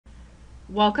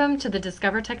Welcome to the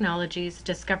Discover Technologies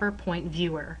DiscoverPoint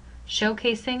viewer,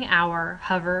 showcasing our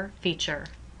Hover feature.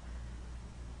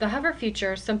 The Hover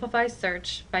feature simplifies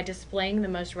search by displaying the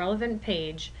most relevant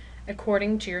page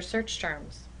according to your search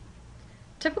terms.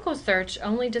 Typical search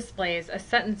only displays a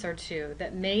sentence or two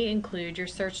that may include your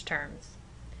search terms.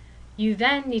 You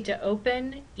then need to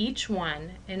open each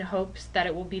one in hopes that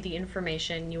it will be the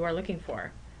information you are looking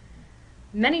for.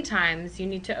 Many times you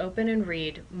need to open and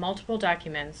read multiple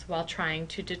documents while trying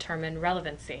to determine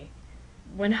relevancy.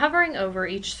 When hovering over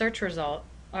each search result,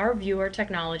 our viewer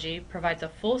technology provides a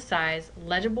full-size,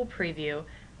 legible preview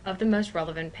of the most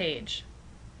relevant page.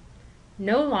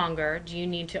 No longer do you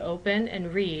need to open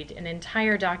and read an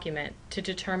entire document to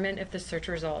determine if the search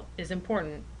result is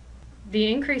important.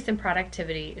 The increase in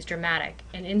productivity is dramatic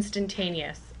and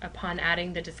instantaneous upon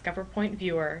adding the DiscoverPoint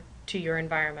viewer to your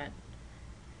environment.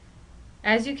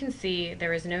 As you can see,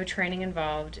 there is no training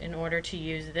involved in order to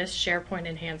use this SharePoint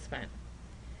enhancement.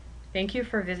 Thank you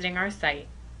for visiting our site.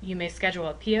 You may schedule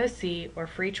a POC or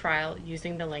free trial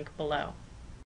using the link below.